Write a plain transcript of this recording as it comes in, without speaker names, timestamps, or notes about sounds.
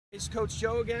It's Coach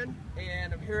Joe again,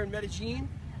 and I'm here in Medellin,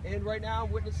 and right now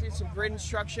I'm witnessing some great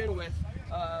instruction with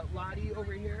Lottie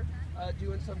over here,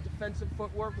 doing some defensive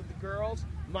footwork with the girls.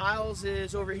 Miles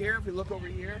is over here, if we look over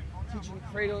here, teaching the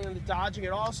cradling and the dodging. It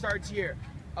all starts here.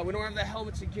 We don't have the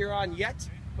helmets and gear on yet,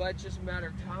 but it's just a matter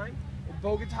of time. In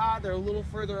Bogota, they're a little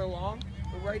further along,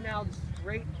 but right now this is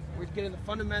great. We're getting the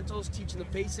fundamentals, teaching the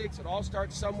basics. It all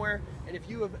starts somewhere, and if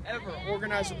you have ever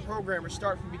organized a program or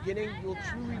start from the beginning, you'll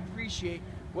truly appreciate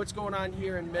what's going on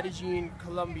here in Medellin,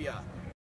 Colombia.